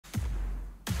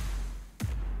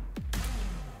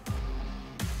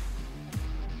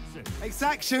It's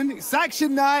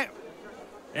action night.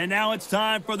 And now it's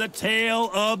time for the tale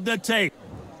of the tape.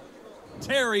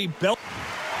 Terry Bell.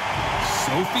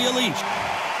 Sophie Elise.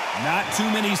 Not too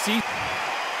many seats.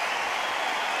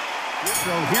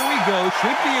 So here we go.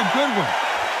 Should be a good one.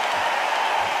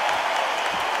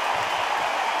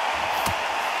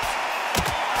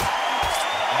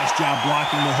 Nice job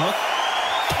blocking the hook.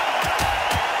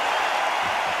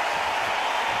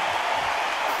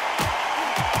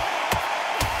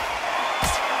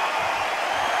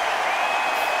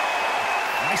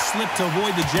 Nice slip to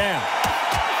avoid the jab.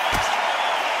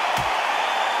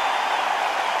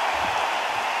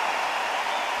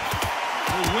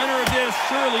 The winner of this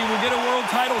surely will get a world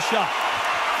title shot.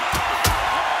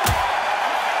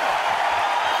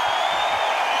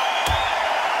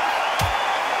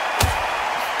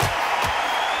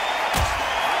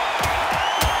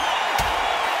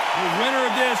 The winner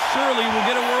of this surely will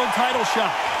get a world title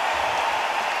shot.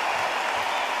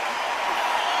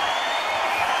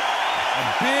 A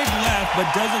big left, but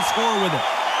doesn't score with it.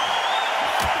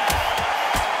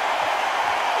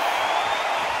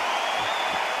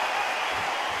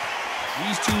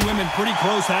 These two women pretty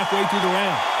close halfway through the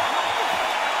round.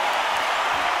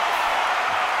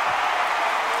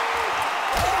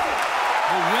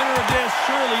 The winner of this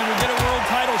surely will get a world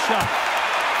title shot.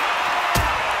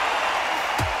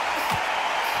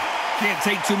 Can't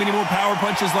take too many more power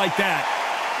punches like that.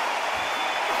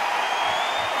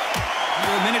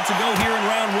 Under a minute to go here in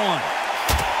round one.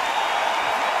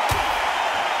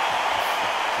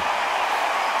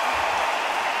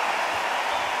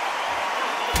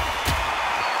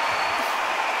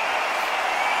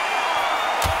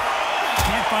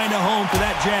 Find a home for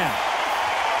that jab.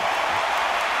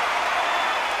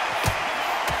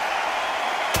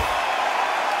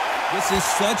 This is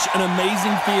such an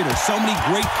amazing theater. So many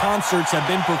great concerts have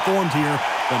been performed here,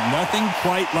 but nothing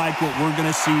quite like what we're going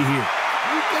to see here.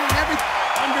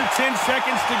 Under 10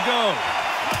 seconds to go.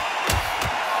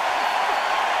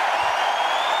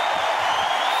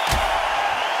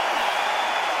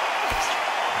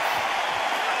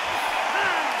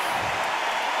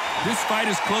 This fight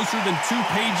is closer than 2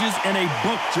 pages in a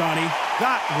book, Johnny.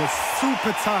 That was super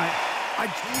tight.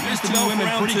 These two women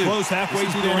pretty close halfway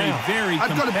through the round. Very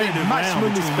I've got a big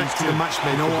maximum respect to the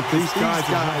matchmaker. You know what? These guys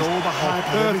have all the hype,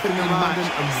 everything around them,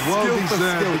 and well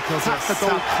deserved because it's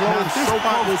so close. This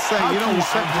fight will say, you know,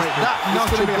 separate that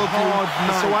notch above you.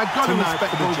 So I've got to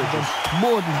respect both of them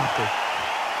more than happy.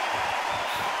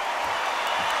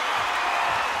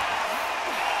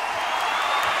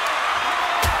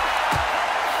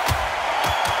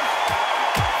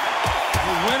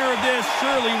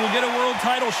 Surely will get a world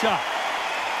title shot.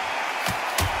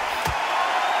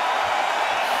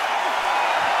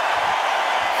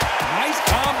 Nice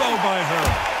combo by her.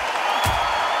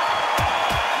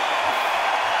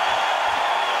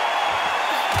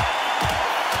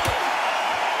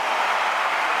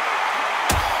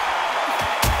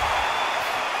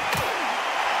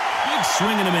 Big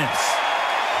swing and a miss.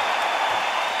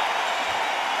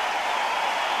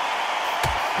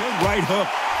 Good right hook.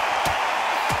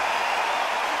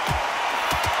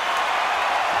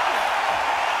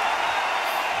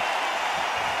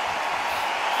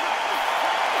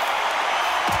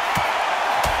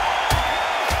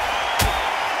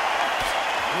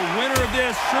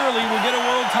 This surely will get a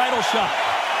world title shot.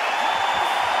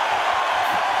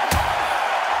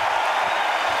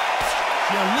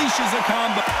 She unleashes a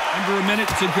combo. Under a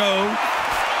minute to go.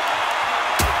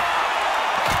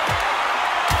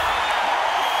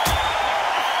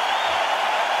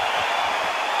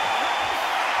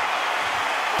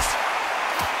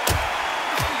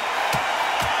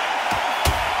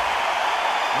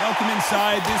 Welcome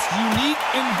inside this unique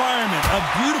environment, a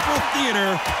beautiful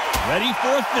theater, ready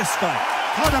for a fist fight.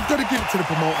 God, I've got to give it to the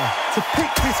promoter. To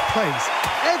pick this place,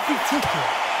 every ticket,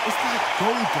 it's like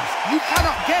gold dust. You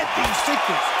cannot get these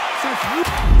tickets. So if you...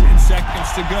 10 seconds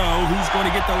to go. Who's going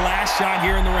to get the last shot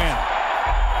here in the round?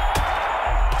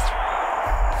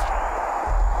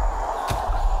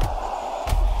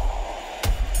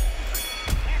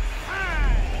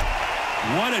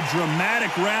 What a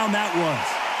dramatic round that was.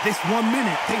 This 1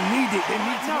 minute, they need it. They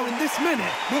need to know in this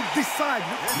minute. We'll decide.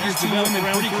 These two women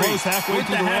pretty close halfway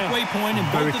through the halfway point, and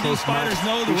both of these fighters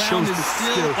know the round is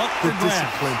still up for grabs.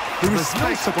 The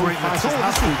respect separating the two.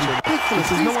 This is ridiculous.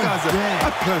 These guys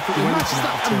are perfectly matched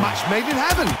up. A match made in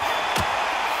heaven.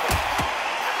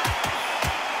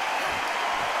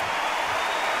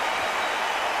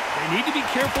 They need to be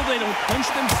careful they don't punch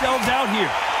themselves out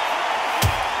here.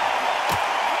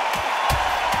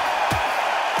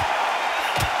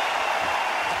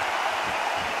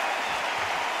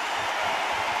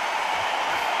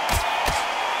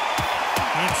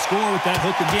 score with that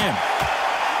hook again.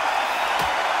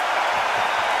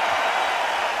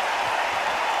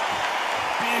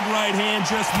 Big right hand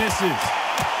just misses.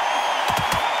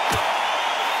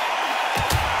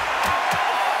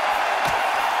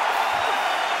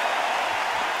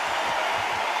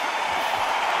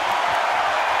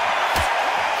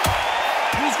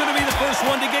 Who's going to be the first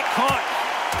one to get caught?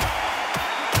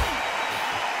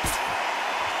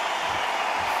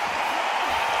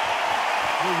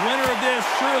 The winner of this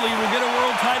surely will get a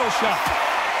world title shot.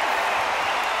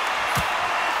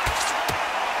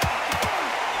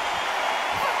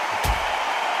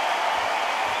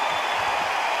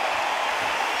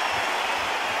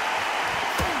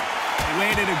 He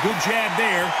landed a good jab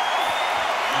there.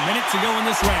 A minute to go in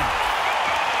this round.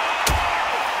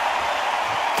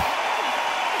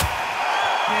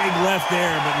 Big left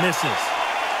there, but misses.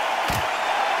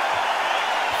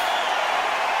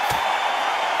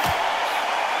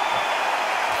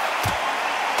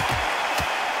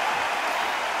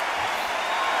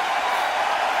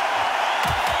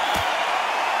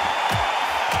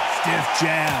 Stiff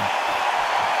jab.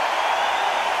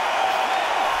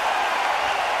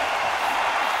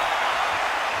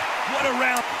 What a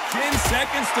round. 10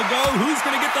 seconds to go. Who's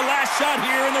going to get the last shot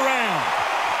here in the round?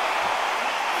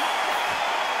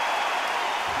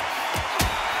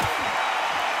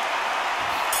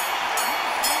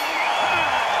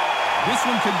 This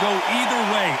one could go either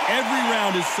way. Every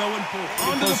round is so important.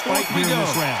 On to the fourth we go.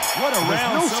 What a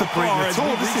round no so far as we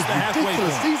reach the halfway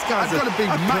point. These guys have got a big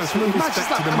match to the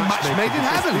match made in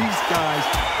heaven. These guys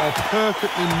are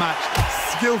perfectly matched,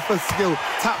 skill for skill,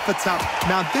 tap for tap.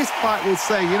 Now this fight will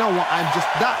say, you know what, I'm just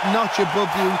that notch above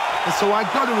you, and so I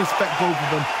got to respect both of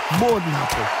them more than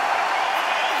happy.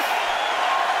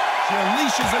 She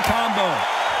unleashes a combo.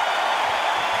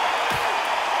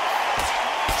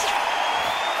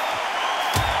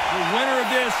 The winner of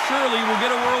this surely will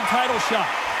get a world title shot.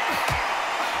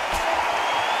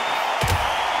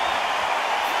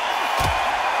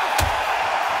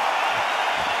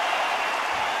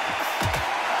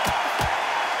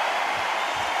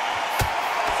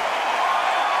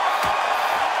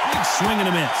 Big swing and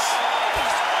a miss.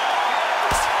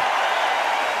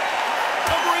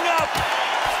 Covering up.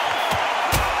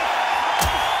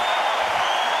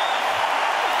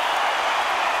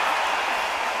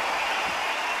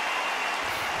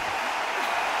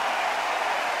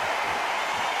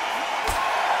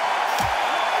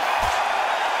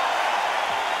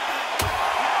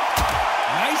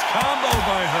 Combo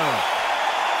by her.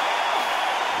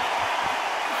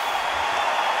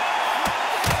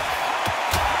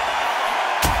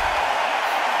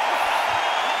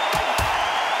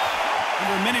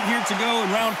 Under a minute here to go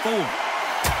in round 4.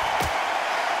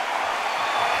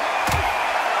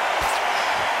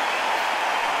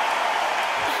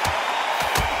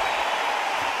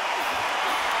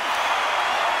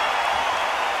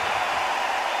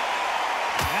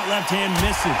 That left hand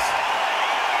misses.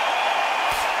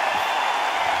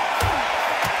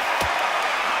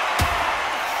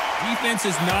 Defense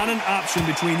is not an option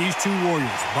between these two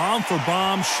warriors. Bomb for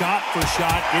bomb, shot for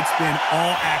shot, it's been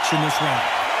all action this round.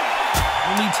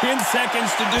 Only 10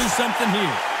 seconds to do something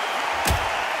here.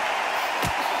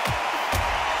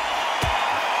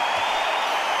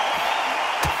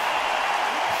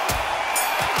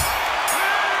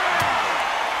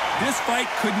 This fight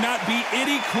could not be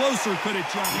any closer, could it,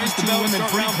 John? These two women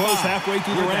pretty close halfway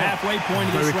through the halfway point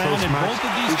of this round, and both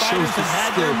of these fighters have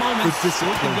had their moments. It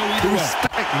can go either way.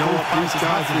 You know what, these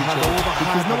guys have had all the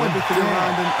hype and everything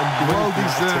around them, and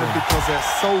well-deserved because they're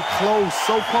so close,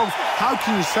 so close. How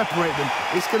can you separate them?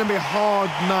 It's going to be a hard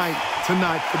night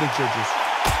tonight for the judges.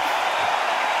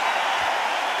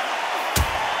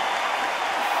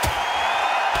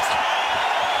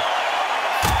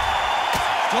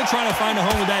 Still trying to find a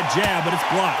home with that jab, but it's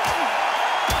blocked.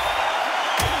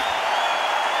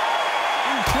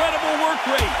 Incredible work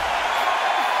rate.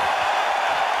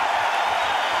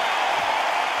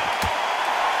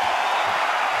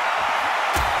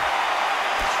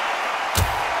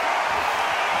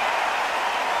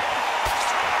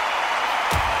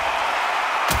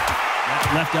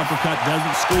 That left uppercut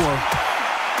doesn't score.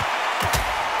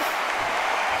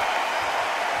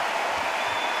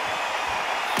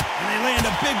 Land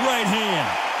a big right hand.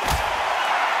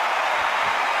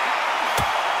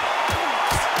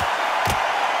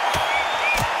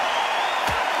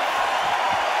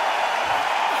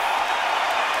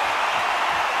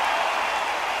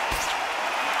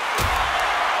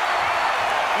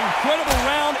 Incredible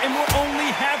round, and we're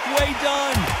only halfway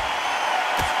done.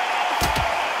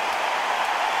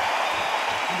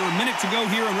 Under a minute to go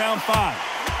here in round 5.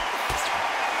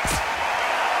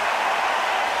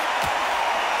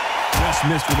 Just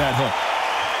missed with that hook.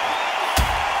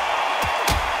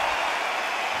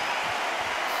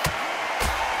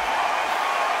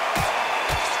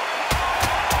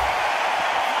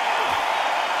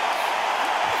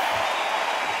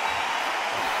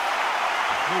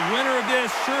 The winner of this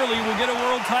surely will get a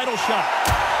world title shot.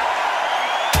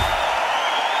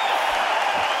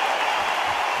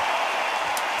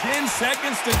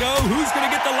 Seconds to go. Who's going to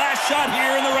get the last shot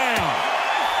here in the round?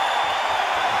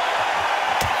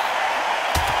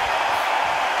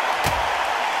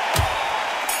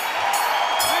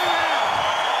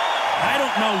 I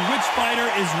don't know which fighter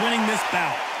is winning this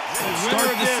bout.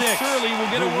 Start the sixth. Surely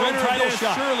will get a world title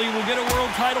shot. Surely will get a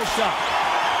world title shot.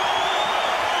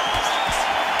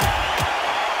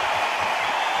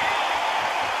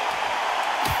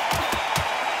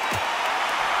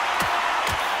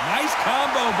 Nice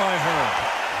combo by her.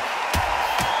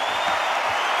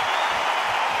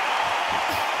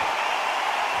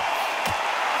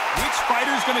 Which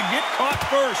fighter's going to get caught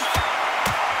first?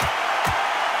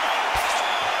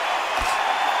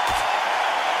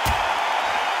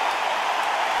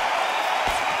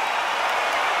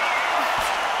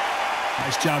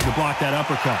 Nice job to block that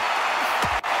uppercut.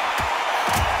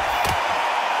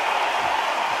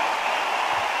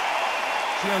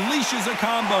 She unleashes a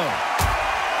combo.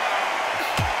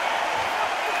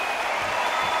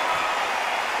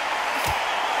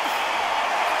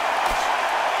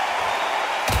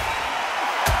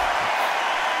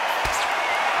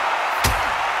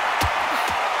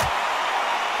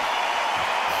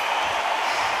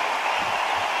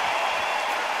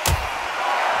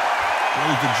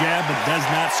 The jab, but does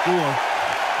not score.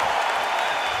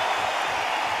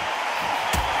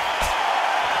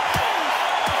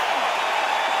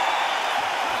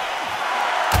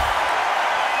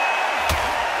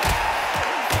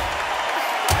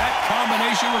 That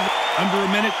combination was under a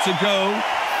minute to go.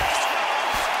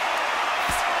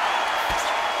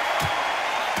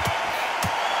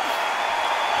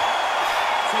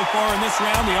 So far in this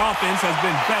round, the offense has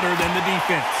been better than the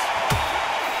defense.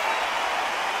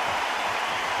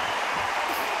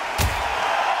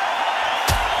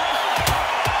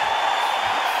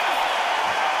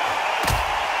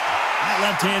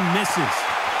 Left hand misses.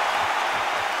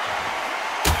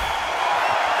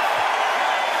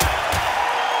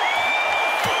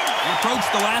 We approach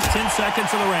the last 10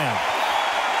 seconds of the round.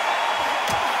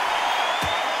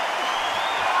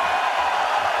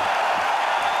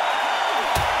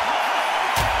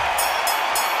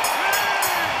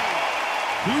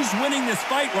 Who's winning this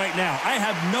fight right now? I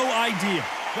have no idea.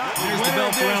 There's the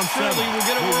belt for round 7. Surely will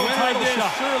get a world title shot.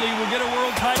 Surely will get a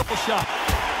world title shot.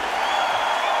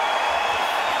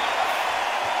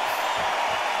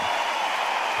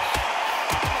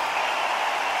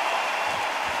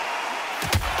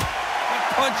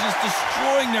 Just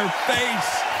destroying their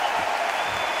face.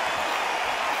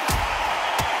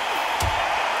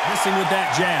 Missing with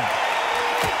that jab.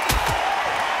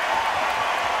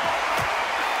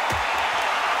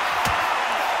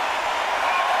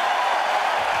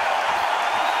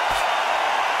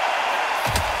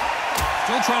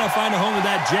 Still trying to find a home with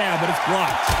that jab, but it's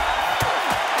blocked.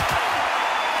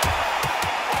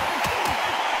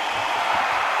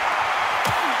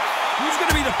 Who's going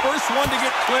to be the first one to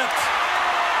get clipped?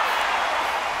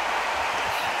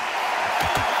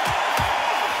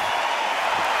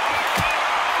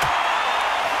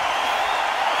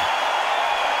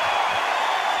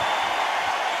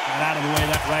 Out of the way,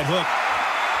 that right hook.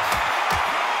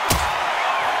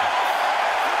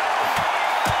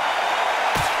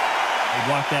 They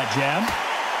block that jab.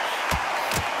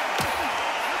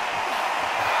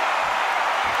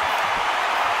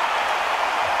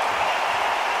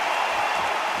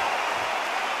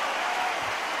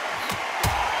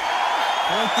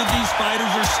 Both of these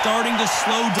fighters are starting to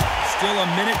slow down. Still a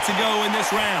minute to go in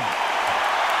this round.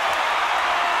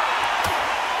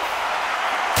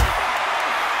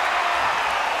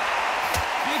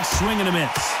 Swing and a miss.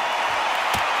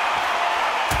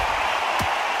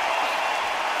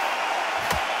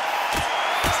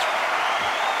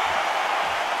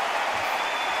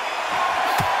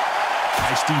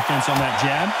 Nice defense on that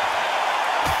jab.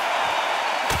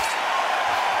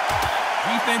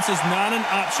 Defense is not an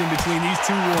option between these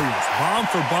two warriors. Bomb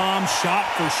for bomb, shot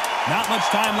for shot. Not much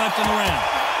time left in the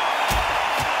round.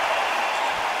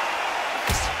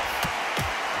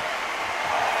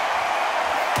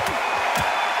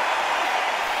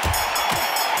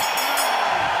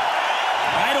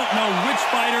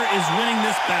 Is winning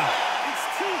this bout.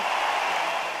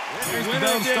 There's the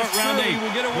bell to start round 8.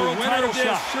 Will get a world title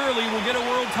shot. Surely will get a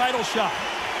world title shot.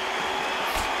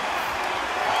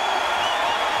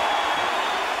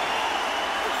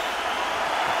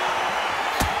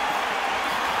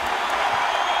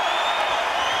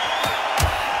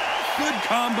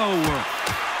 combo work.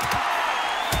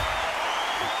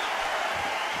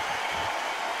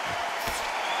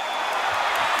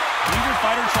 Neither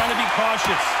fighter trying to be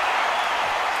cautious.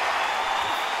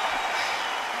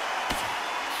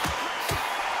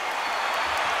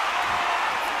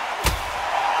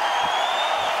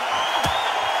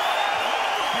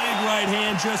 Big right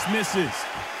hand just misses.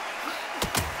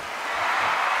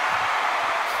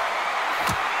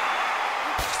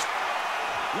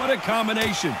 What a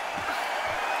combination.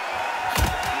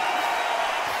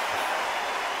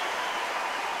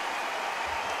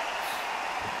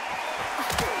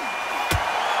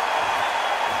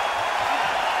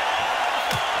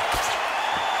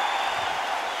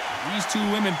 These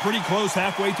two women pretty close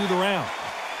halfway through the round.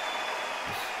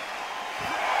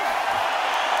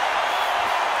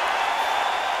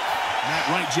 That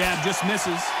right jab just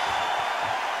misses.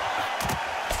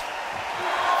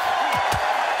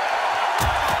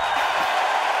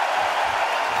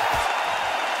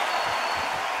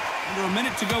 Under a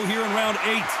minute to go here in round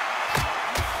 8.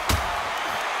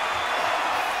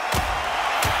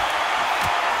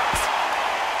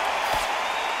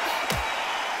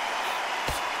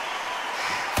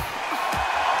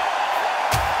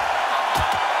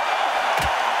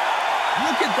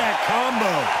 Look at that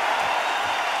combo.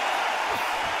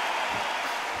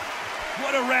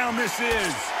 What a round this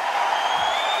is.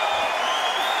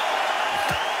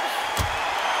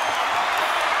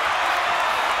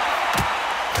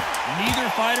 Neither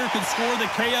fighter could score the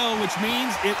KO, which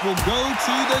means it will go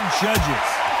to the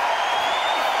judges.